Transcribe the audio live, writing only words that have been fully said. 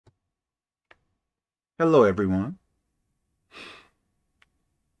Hello, everyone.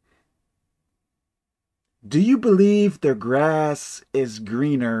 Do you believe the grass is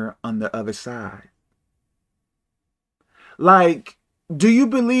greener on the other side? Like, do you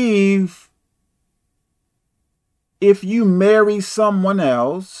believe if you marry someone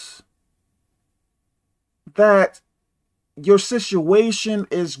else that your situation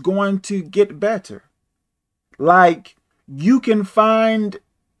is going to get better? Like, you can find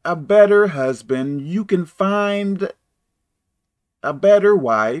a better husband, you can find a better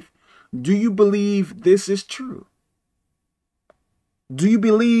wife. Do you believe this is true? Do you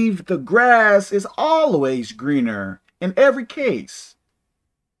believe the grass is always greener in every case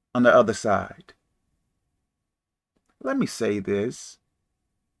on the other side? Let me say this.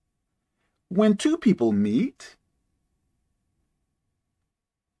 When two people meet,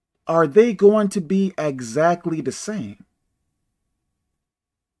 are they going to be exactly the same?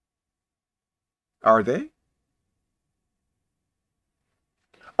 Are they?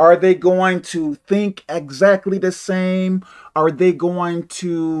 Are they going to think exactly the same? Are they going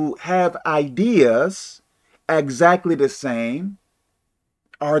to have ideas exactly the same?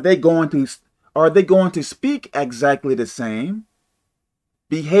 Are they going to speak exactly the same?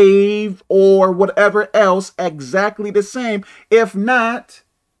 Behave or whatever else exactly the same? If not,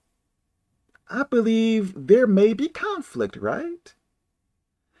 I believe there may be conflict, right?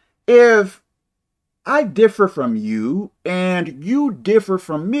 If I differ from you and you differ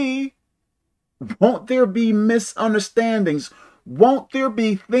from me, won't there be misunderstandings? Won't there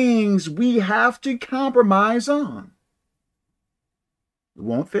be things we have to compromise on?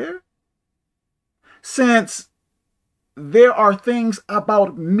 Won't there? Since there are things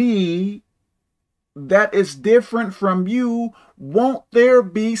about me that is different from you, won't there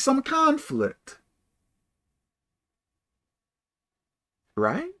be some conflict?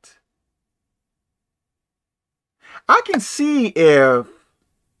 Right? I can see if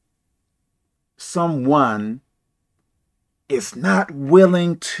someone is not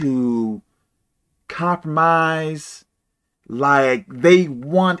willing to compromise, like they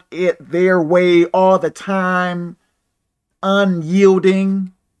want it their way all the time,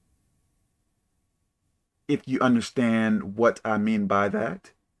 unyielding, if you understand what I mean by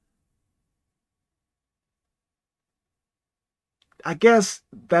that. I guess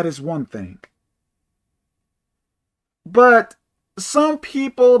that is one thing. But some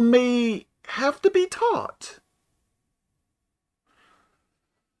people may have to be taught.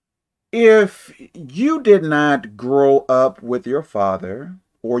 If you did not grow up with your father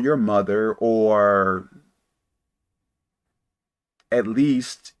or your mother, or at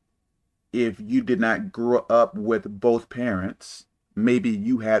least if you did not grow up with both parents, maybe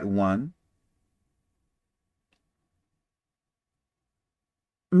you had one,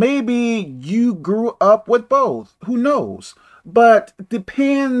 maybe you grew up with both, who knows? But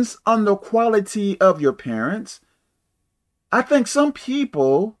depends on the quality of your parents. I think some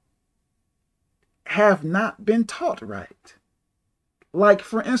people have not been taught right. Like,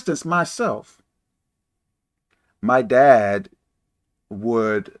 for instance, myself. My dad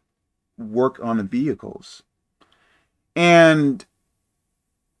would work on vehicles, and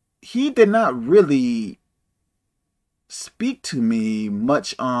he did not really speak to me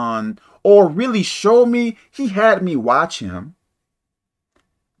much on, or really show me. He had me watch him,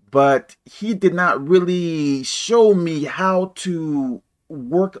 but he did not really show me how to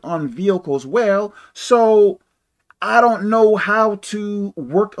work on vehicles well. So I don't know how to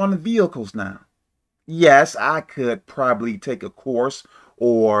work on vehicles now. Yes, I could probably take a course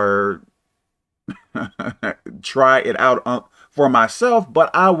or try it out for myself, but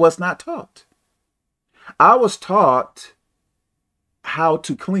I was not taught. I was taught how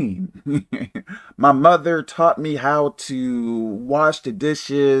to clean. My mother taught me how to wash the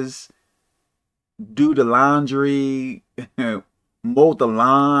dishes, do the laundry, mow the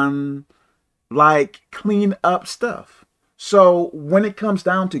lawn, like clean up stuff. So when it comes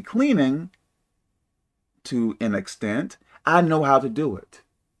down to cleaning, to an extent, I know how to do it.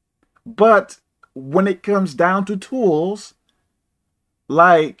 But when it comes down to tools,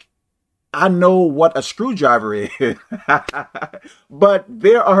 like I know what a screwdriver is. But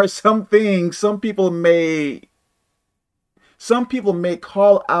there are some things some people may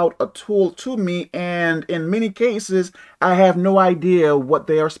call out a tool to me, and in many cases I have no idea what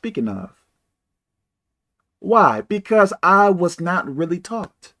they are speaking of. Why? Because I was not really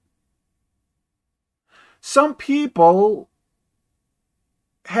taught. Some people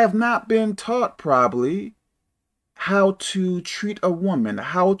have not been taught probably how to treat a woman,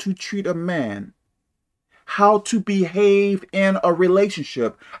 how to treat a man, how to behave in a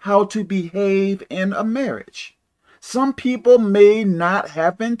relationship, how to behave in a marriage. Some people may not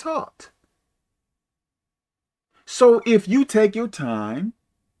have been taught. So if you take your time,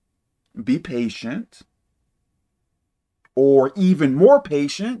 be patient, or even more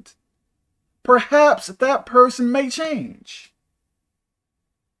patient, perhaps that person may change.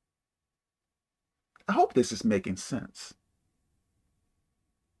 I hope this is making sense.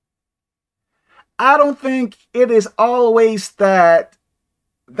 I don't think it is always that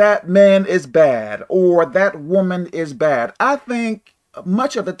that man is bad or that woman is bad. I think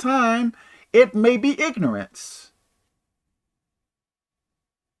much of the time it may be ignorance.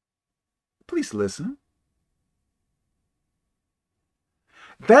 Please listen.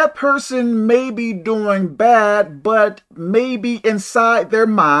 That person may be doing bad, but maybe inside their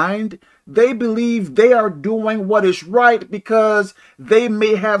mind, they believe they are doing what is right because they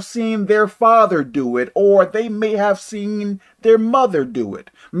may have seen their father do it, or they may have seen their mother do it.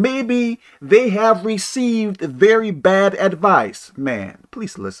 Maybe they have received very bad advice. Man,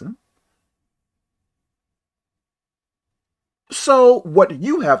 please listen. So what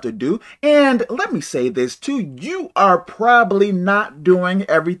you have to do, and let me say this too, you are probably not doing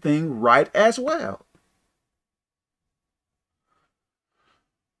everything right as well.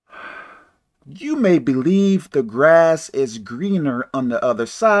 You may believe the grass is greener on the other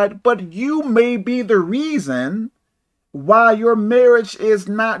side, but you may be the reason why your marriage is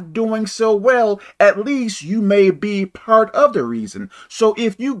not doing so well. At least you may be part of the reason. So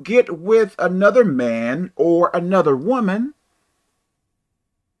if you get with another man or another woman,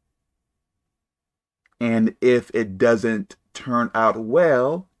 and if it doesn't turn out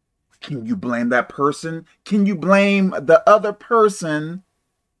well, can you blame that person? Can you blame the other person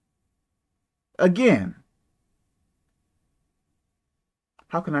again?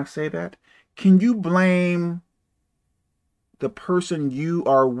 How can I say that? Can you blame the person you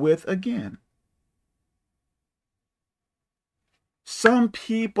are with again? Some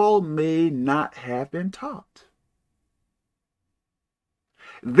people may not have been taught.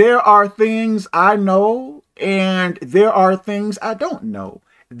 There are things I know, and there are things I don't know.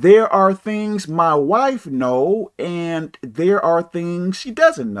 There are things my wife knows, and there are things she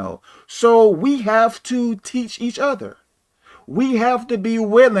doesn't know. So we have to teach each other. We have to be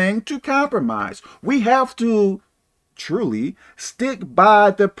willing to compromise. We have to truly stick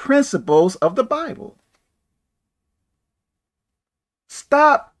by the principles of the Bible.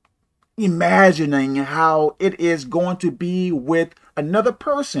 Stop imagining how it is going to be with another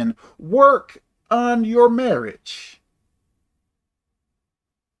person. Work on your marriage.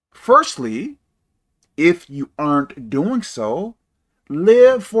 Firstly, if you aren't doing so,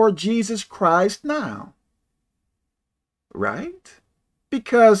 live for Jesus Christ now. Right?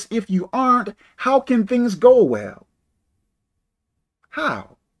 Because if you aren't, how can things go well?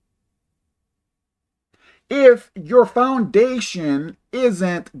 How? If your foundation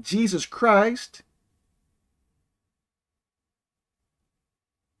isn't Jesus Christ,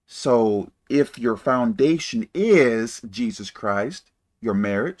 so if your foundation is Jesus Christ, your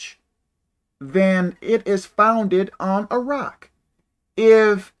marriage, then it is founded on a rock.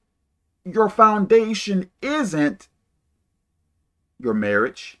 If your foundation isn't your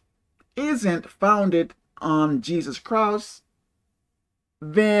marriage, isn't founded on Jesus Christ,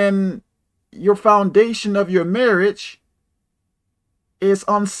 then your foundation of your marriage is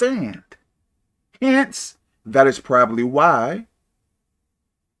on sand. Hence, that is probably why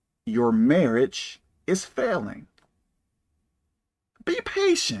your marriage is failing. Be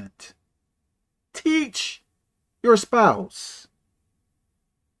patient. Teach your spouse.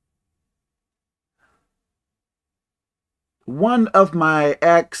 One of my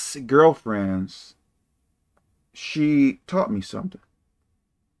ex-girlfriends, she taught me something.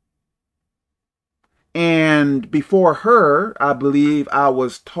 And before her, I believe I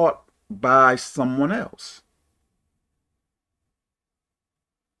was taught by someone else.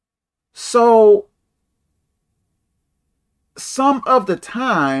 So, some of the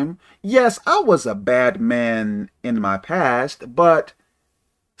time, yes, I was a bad man in my past, but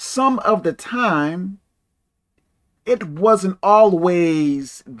some of the time, it wasn't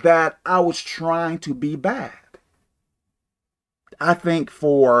always that I was trying to be bad. I think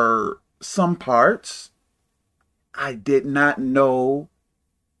for some parts, I did not know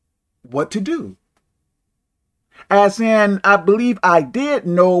what to do. As in, I believe I did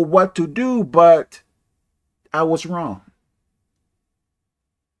know what to do, but I was wrong.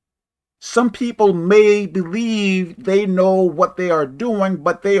 Some people may believe they know what they are doing,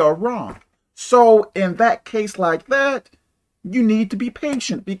 but they are wrong. So in that case like that, you need to be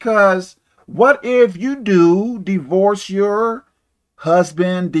patient, because What if you do divorce your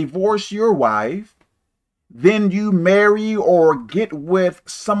husband, divorce your wife, then you marry or get with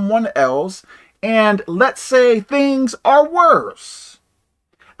someone else, and let's say things are worse?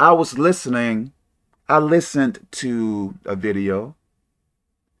 I was listening, I listened to a video,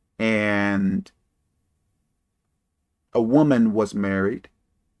 and a woman was married,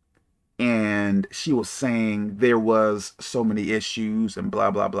 and she was saying there was so many issues and blah,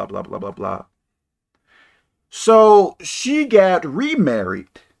 blah, blah, blah, blah, blah, blah. So she got remarried,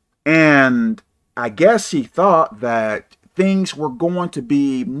 and I guess she thought that things were going to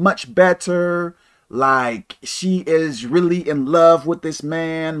be much better, like she is really in love with this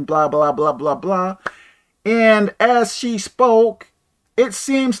man, blah, blah, blah, blah, blah. And as she spoke, it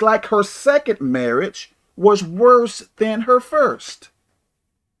seems like her second marriage was worse than her first.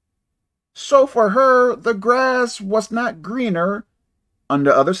 So for her, the grass was not greener on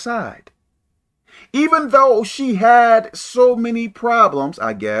the other side. Even though she had so many problems,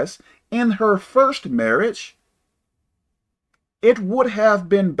 I guess, in her first marriage, it would have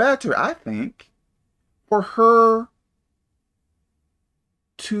been better, I think, for her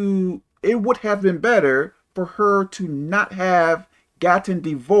to, it would have been better for her to not have gotten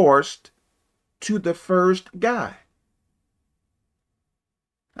divorced to the first guy.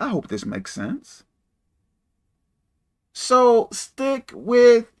 I hope this makes sense. So stick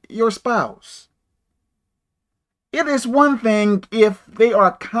with your spouse. It is one thing if they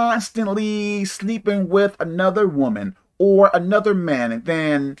are constantly sleeping with another woman or another man, and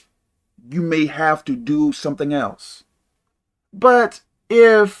then you may have to do something else. But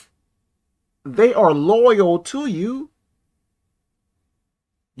if they are loyal to you,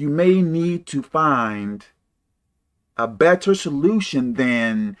 you may need to find a better solution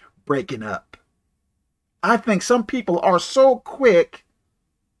than breaking up. I think some people are so quick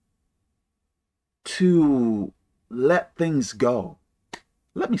to let things go.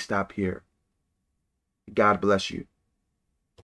 Let me stop here. God bless you.